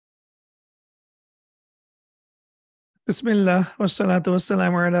Bismillah wassalatu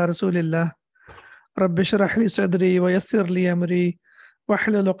wassalamu ala rasulillah. Rabbi shrah li sadri wa yassir li amri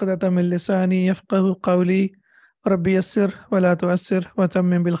wahlul uqdatan min lisani yafqahu qawli. Rabbi yassir wa la tu'assir wa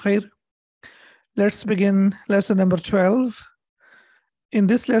tammim bil khair. Let's begin lesson number 12. In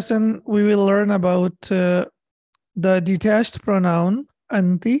this lesson, we will learn about the detached pronoun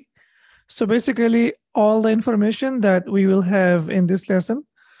anti. So basically, all the information that we will have in this lesson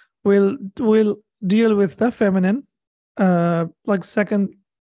will deal with the feminine, like second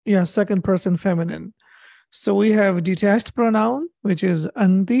person feminine. So we have detached pronoun, which is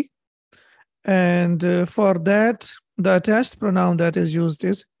anti, and for that, the attached pronoun that is used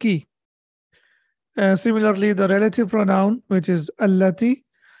is ki. Similarly, the relative pronoun, which is allati,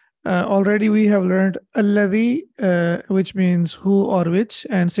 already we have learned alladhi, which means who or which,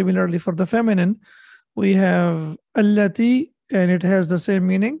 and similarly for the feminine, we have allati, and it has the same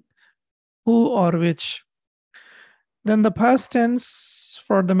meaning, who or which. Then the past tense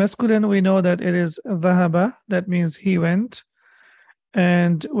for the masculine, we know that it is dhahaba, that means he went.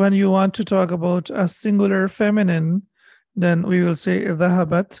 And when you want to talk about a singular feminine, then we will say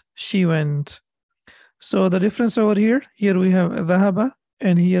dhahabat, she went. So the difference over here we have dhahaba,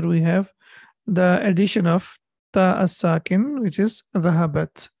 and here we have the addition of ta as-sakin, which is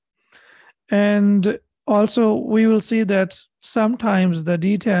dhahabat. And also we will see that sometimes the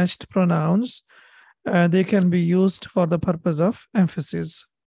detached pronouns, they can be used for the purpose of emphasis.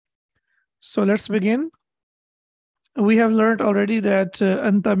 So let's begin. We have learned already that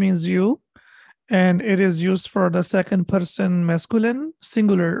anta means you, and it is used for the second person masculine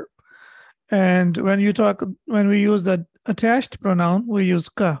singular. And when we use the attached pronoun, we use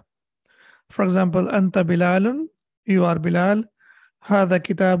ka. For example, anta bilalun, you are Bilal. Hada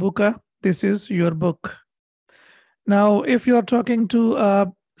kitabuka, this is your book. Now, if you are talking to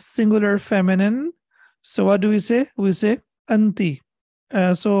a singular feminine, so what do we say? We say anti.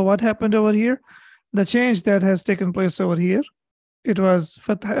 So what happened over here? The change that has taken place over here, it was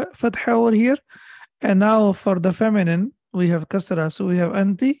fatha over here, and now for the feminine, we have kasra. So we have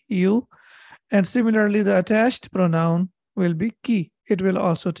anti, you, and similarly, the attached pronoun will be ki. It will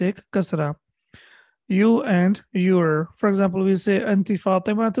also take kasra. You and your. For example, we say anti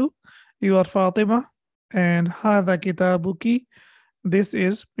Fatimatu, you are Fatima, and hadha kitabuki, this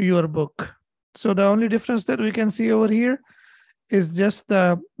is your book. So the only difference that we can see over here is just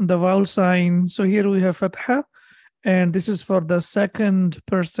the vowel sign. So here we have fatha, and this is for the second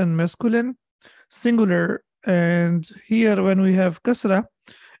person masculine singular, and here when we have kasra,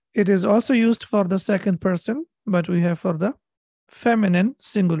 it is also used for the second person, but we have for the feminine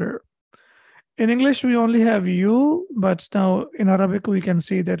singular. In English we only have you, but now in Arabic we can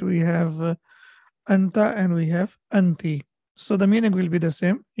see that we have anta and we have anti, so the meaning will be the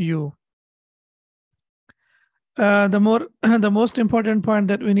same, you. The most important point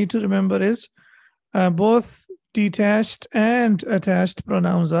that we need to remember is both detached and attached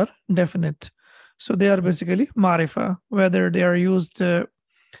pronouns are definite. So they are basically marifa, whether they are used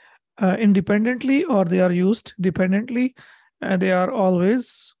independently or they are used dependently. They are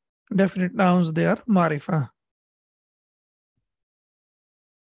always definite nouns, they are marifa.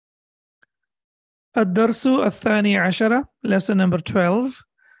 الدرس الثاني عشر, lesson number 12.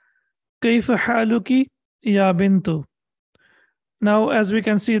 كيف حالك يا بنت. Now, as we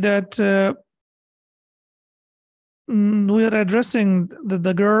can see that we are addressing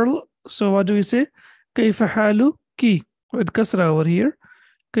the girl. So what do we say? كيف حالك, with kasra over here.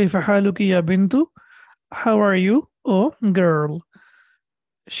 كيف حالك يا بنت. How are you, oh girl?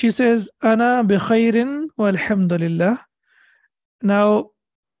 She says أنا بخير والحمد لله. Now,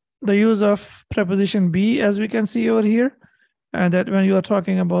 the use of preposition be, as we can see over here, and that when you are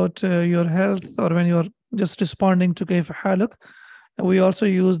talking about your health, or when you are just responding to كيف حالك, we also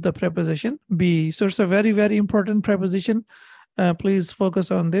use the preposition be. So it's a very, very important preposition. Please focus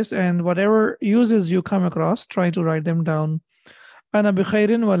on this, and whatever uses you come across, try to write them down. أنا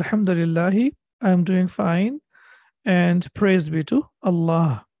بخير والحمد لله. I'm doing fine, and praise be to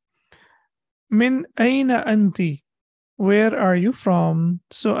Allah. من أين أنت? Where are you from?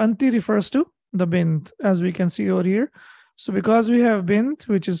 So anti refers to the bint, as we can see over here. So because we have bint,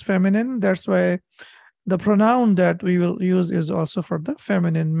 which is feminine, that's why the pronoun that we will use is also for the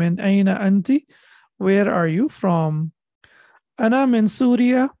feminine. Min aina anti, where are you from? Ana min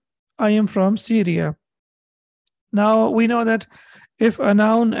Syria, I am from Syria. Now we know that if a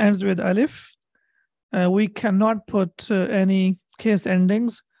noun ends with alif, we cannot put any case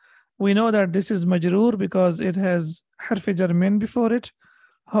endings. We know that this is majroor because it has harf jar min before it.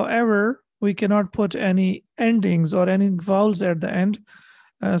 However, we cannot put any endings or any vowels at the end.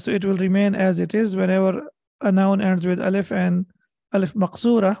 So it will remain as it is. Whenever a noun ends with alif and alif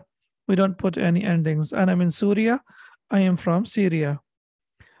maqsura, we don't put any endings. And I'm in Syria. I am from Syria.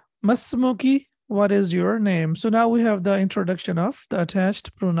 Masmuki, what is your name? So now we have the introduction of the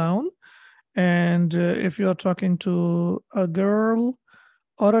attached pronoun. And if you're talking to a girl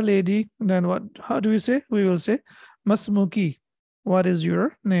or a lady, then what? How do we say? We will say, Masmuki, what is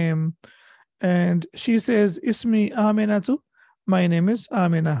your name? And she says, Ismi Aminatu, my name is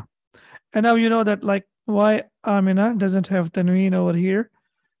Amina. And now you know that, like, why Amina doesn't have tanween over here.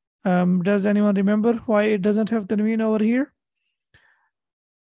 Does anyone remember why it doesn't have tanween over here?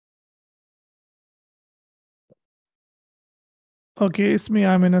 Okay, Ismi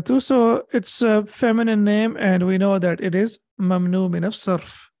Aminatu. So it's a feminine name, and we know that it is mamnu min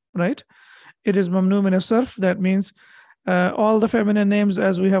as-sarf, right? It is mamnu min as-sarf. That means all the feminine names,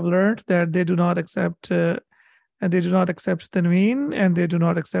 as we have learned, that they do not accept and they do not accept tanween, and they do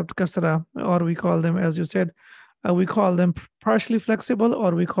not accept kasra, or we call them, as you said, we call them partially flexible,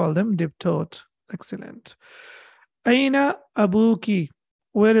 or we call them diptote. Excellent. Aina abuki,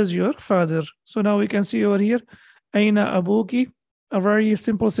 where is your father? So now we can see over here, Aina abuki, a very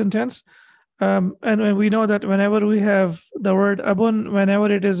simple sentence. And when we know that whenever we have the word abun,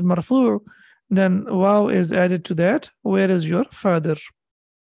 whenever it is marfu, then waw is added to that. Where is your father?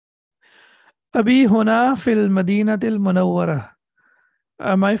 Abi huna fil Madinatil Munawwara.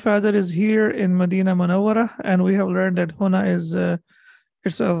 My father is here in Medina Munawwara, and we have learned that huna is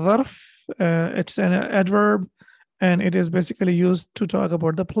it's a dharf, it's an adverb, and it is basically used to talk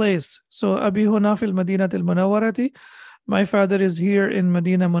about the place. So Abi huna fil Madinatil Munawwarati. My father is here in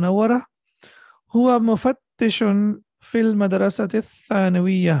Medina Munawwara. Huwa mufattishun fil madrasati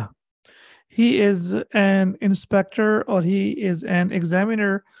thanawiyah. He is an inspector, or he is an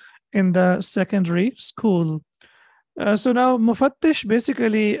examiner in the secondary school. So now mufattish,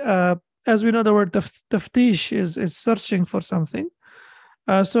 basically, as we know, the word taftish is searching for something.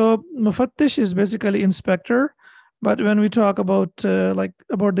 So mufattish is basically inspector, but when we talk about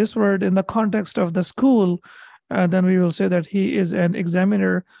about this word in the context of the school, then we will say that he is an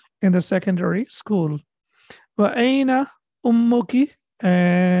examiner in the secondary school. Wa aina ummuki,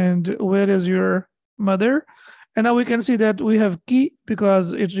 and where is your mother? And now we can see that we have ki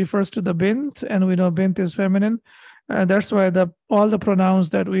because it refers to the bint, and we know bint is feminine. That's why all the pronouns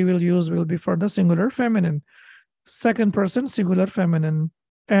that we will use will be for the singular feminine, second person singular feminine.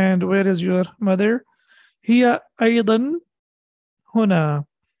 And where is your mother? Hiya aydan huna.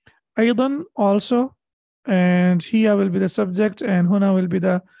 Aydan also, and hiya will be the subject, and huna will be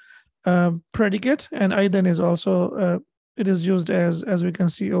the predicate, and aydan is also it is used as we can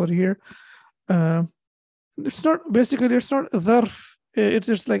see over here. It's not basically, it's not dharf, it's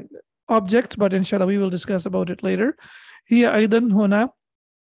just like object, but inshallah we will discuss about it later. Hiya aydan huna,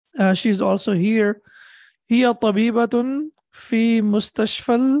 she's also here. Hiya tabibatun fi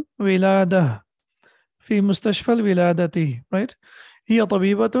mustashfal wilada. Fi mustashfal wiladati, right? Hiya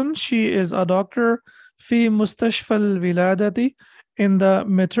tabibatun, she is a doctor. Fi mustashfal wiladati, in the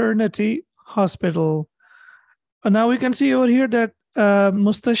maternity hospital. Now we can see over here that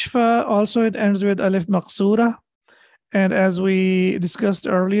mustashfa also, it ends with alif maqsura. And as we discussed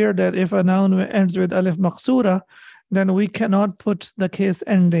earlier, that if a noun ends with alif maqsura, then we cannot put the case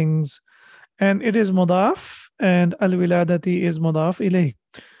endings. And it is mudaf, and al-wiladati is mudaf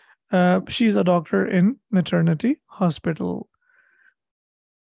ilayh. She's a doctor in maternity hospital.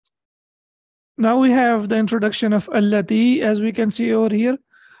 Now we have the introduction of allati, as we can see over here.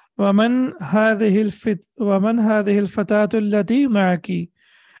 وَمَنْ هَذِهِ الْفَتَاةُ الَّتِي مَعَكِ.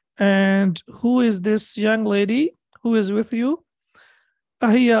 And who is this young lady who is with you?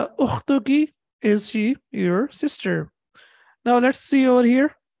 أَهِيَ أُخْتُكِ, is she your sister? Now let's see over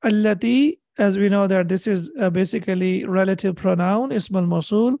here. Allati, as we know that this is basically relative pronoun, ism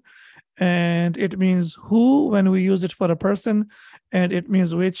al-mawsul, and it means who when we use it for a person, and it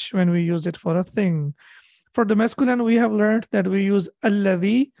means which when we use it for a thing. For the masculine, we have learned that we use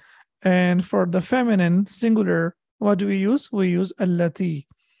alladhi, and for the feminine singular, what do we use? We use allati.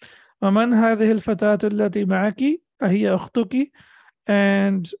 وَمَنْ هَذِهِ الْفَتَاةُ الَّتِي مَعَكِ أَهِيَ أُخْتُكِ.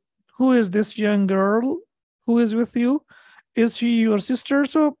 And who is this young girl who is with you? Is she your sister?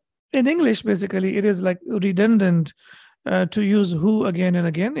 So in English, basically, it is like redundant to use who again and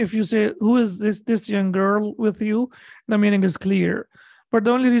again. If you say, who is this young girl with you, the meaning is clear. But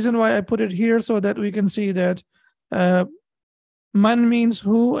the only reason why I put it here, so that we can see that man means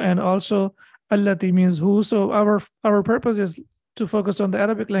who, and also allati means who. So our purpose is to focus on the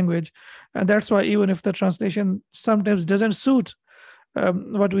Arabic language, and that's why even if the translation sometimes doesn't suit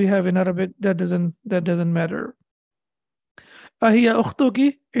what we have in Arabic, that doesn't matter. Ahiya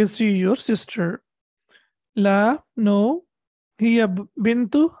ukhtuki, is she your sister? La, no. Hiya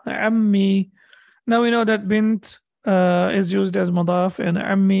bintu ammi. Now we know that bint is used as mudaf and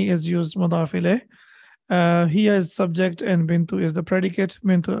ammi is used mudaf ilayh. Hiya is subject and bintu is the predicate.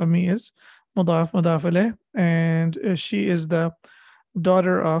 Bintu ammi is mudaf ilayh. And she is the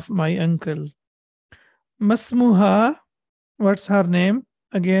daughter of my uncle. Masmuha, what's her name?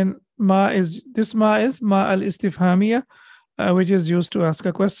 Again, ma is ma al istifhamiya, which is used to ask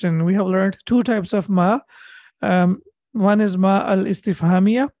a question. We have learned two types of ma. One is ma al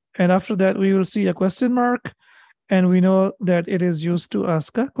istifhamiya, and after that we will see a question mark, and we know that it is used to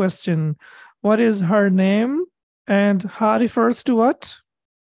ask a question. What is her name? And ha refers to what?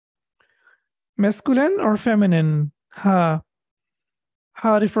 Masculine or feminine? Ha.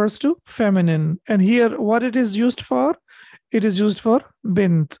 Ha refers to feminine. And here, what it is used for? It is used for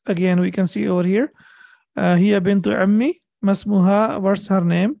bint. Again, we can see over here. Hiya bintu ammi. Masmuha, what's her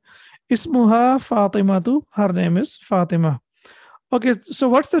name? Ismuha Fatimatu. Her name is Fatima. Okay, so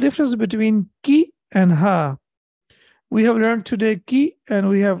what's the difference between ki and ha? We have learned today ki and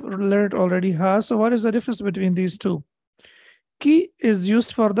we have learned already ha. So what is the difference between these two? Ki is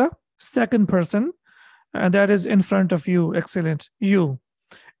used for the second person, and that is in front of you. Excellent. You.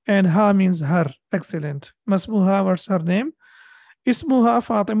 And ha means her. Excellent. Masmuha, what's her name? Ismuha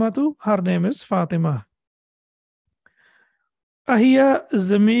Fatimatu. Her name is Fatima. Ahiya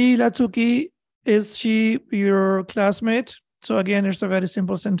zamilatuki. Is she your classmate? So again, it's a very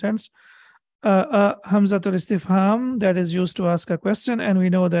simple sentence. Hamzatul istifham, that is used to ask a question, and we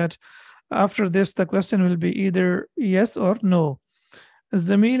know that after this the question will be either yes or no.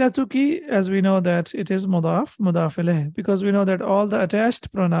 Zamilatuki, as we know that it is mudaf ilayh, because we know that all the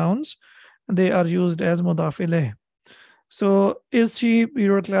attached pronouns, they are used as mudaf ilayh. So is she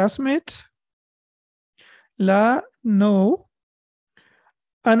your classmate? La, no.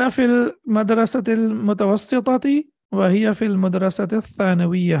 أنا في المدرسة المتوسطة وهي في المدرسة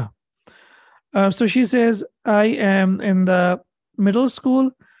الثانوية. So she says, I am in the middle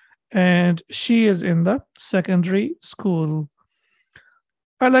school and she is in the secondary school.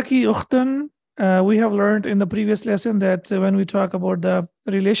 Alaki ukhtan, we have learned in the previous lesson that when we talk about the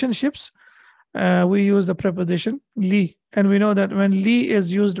relationships, we use the preposition li. And we know that when li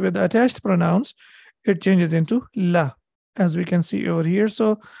is used with attached pronouns, it changes into la, as we can see over here.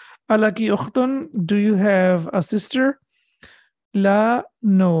 So, alaki ukhtun, do you have a sister? La,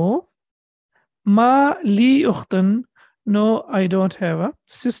 no. Ma li ukhtun, no, I don't have a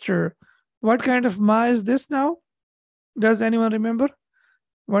sister. What kind of ma is this now? Does anyone remember?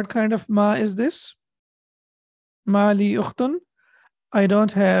 What kind of ma is this? Ma li ukhtun, I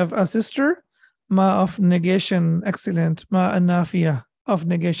don't have a sister. Ma of negation, excellent. Ma an-nafiya, of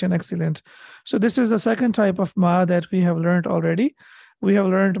negation, excellent. So this is the second type of ma that we have learned already. We have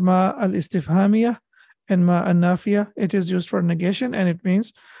learned ma al-istifhamiyah and ma an-nafiya. It is used for negation and it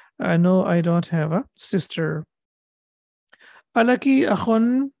means, no, I don't have a sister. Alaki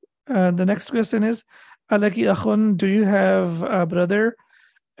akhun, the next question is, Alaki akhun, do you have a brother?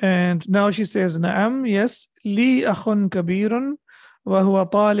 And now she says, Naam, yes. Li akhun kabirun wa huwa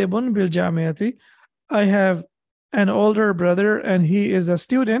talibun bil jamiati. I have an older brother and he is a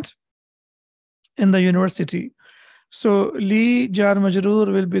student in the university. So li jar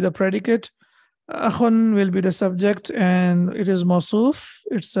majroor will be the predicate, akhun will be the subject, and it is mawsuf,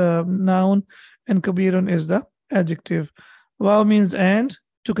 it's a noun, and kabirun is the adjective. Waw means and,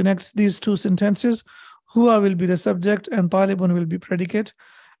 to connect these two sentences. Huwa will be the subject and talibun will be predicate.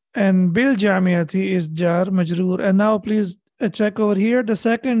 And bil jamiati is jar majroor. And now please check over here the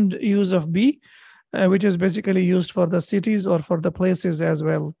second use of bi, which is basically used for the cities or for the places as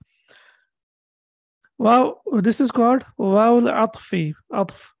well. Wow, this is called waw al-atfi.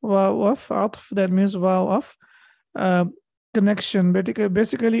 Waw of atf, that means waw of connection.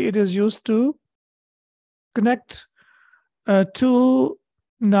 Basically, it is used to connect two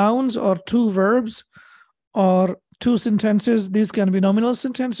nouns or two verbs or two sentences. These can be nominal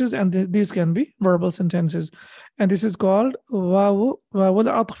sentences and these can be verbal sentences. And this is called waw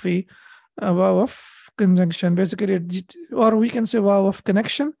al-atfi, waw of conjunction. Basically, or we can say waw of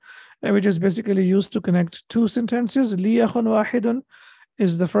connection, which is basically used to connect two sentences. Li akhun wahidun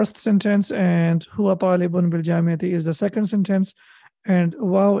is the first sentence and huwa talibun bil jamiati is the second sentence. And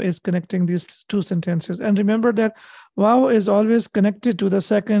waw is connecting these two sentences. And remember that waw is always connected to the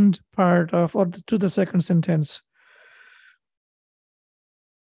second part of, or to the second sentence.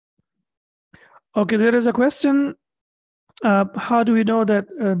 Okay, there is a question. How do we know that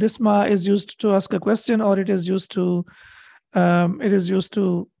this ma is used to ask a question or it is used to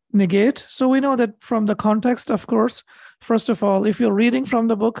negate? So we know that from the context, of course. First of all, if you're reading from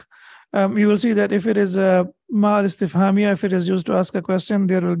the book, You will see that if it is a ma al-istifhamia, if it is used to ask a question,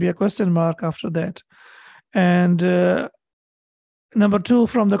 there will be a question mark after that. And number two,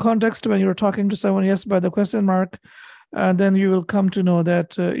 from the context, when you're talking to someone, yes, by the question mark, then you will come to know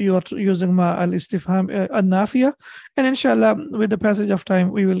that you are using ma al-istifham al-nafiya. And inshallah, with the passage of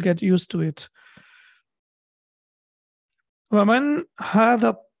time, we will get used to it. وَمَنْ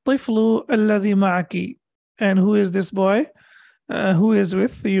هَذَا الطِّفْلُ الَّذِي مَعَكِ. And who is this boy who is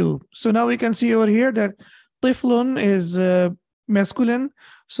with you? So now we can see over here that طفل is masculine.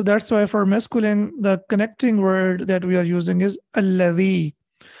 So that's why for masculine, the connecting word that we are using is الذي.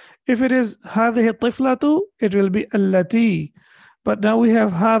 If it is هذه الطفلة, it will be التي. But now we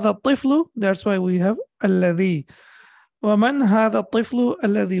have هذا الطفل, that's why we have الذي. وَمَنْ هَذَا الطِّفْلُ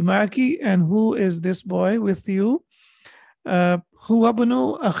الَّذِي مَعَكِ. And who is this boy with you? هو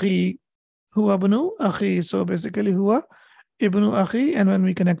ابن أخي. هو ابن أخي. So basically هو ابن أخي, and when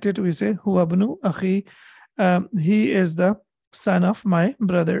we connect it, we say هو ابن أخي. He is the son of my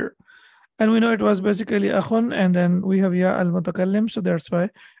brother. And we know it was basically أخٌ, and then we have ya al-mutakallim, so that's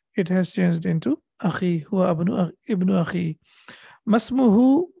why it has changed into أخي. هو ابن أخي.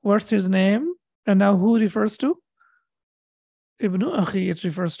 مسمه, what's his name? And now who refers to? Ibn Akhi, it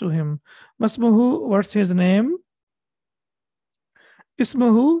refers to him. Masmuhu, what's his name?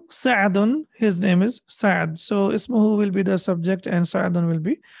 Ismuhu Sa'adun, his name is Sa'ad. So Ismuhu will be the subject and Sa'adun will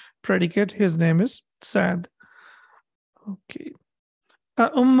be predicate. His name is Sa'ad. Okay.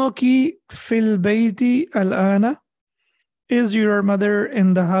 Ummuki fil bayti al-ana. Is your mother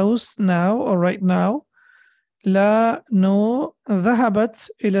in the house now or right now? La, no. ذهبت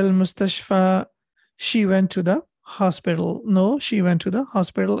إلى المستشفى. She went to the hospital. No, she went to the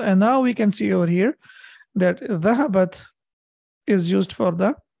hospital. And now we can see over here that ذهبت is used for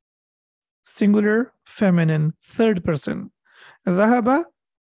the singular feminine third person. ذهب,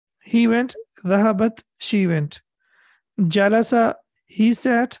 he went. ذهبت, she went. jalasa, he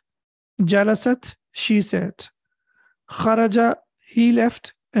sat. jalasat, she sat. kharaja, he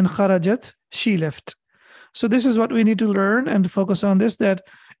left. And kharajat, she left. So this is what we need to learn and focus on this, that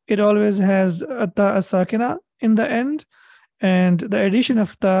it always has a ta sakina in the end, and the addition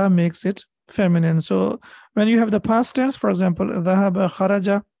of ta makes it feminine. So when you have the past tense, for example, dhahaba,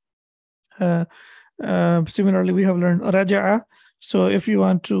 kharaja, similarly we have learned raja'a. So if you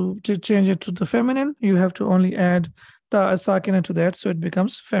want to change it to the feminine, you have to only add ta sakina to that, so it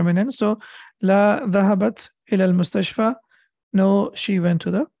becomes feminine. So la dhahabat ila al-mustashfa. No, she went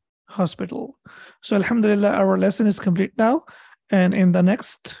to the hospital. So alhamdulillah, our lesson is complete now, and in the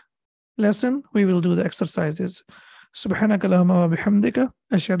next lesson we will do the exercises. سبحانك اللهم وبحمدك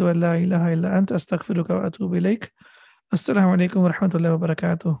أشهد أن لا إله إلا أنت أستغفرك وأتوب إليك. السلام عليكم ورحمة الله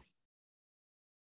وبركاته.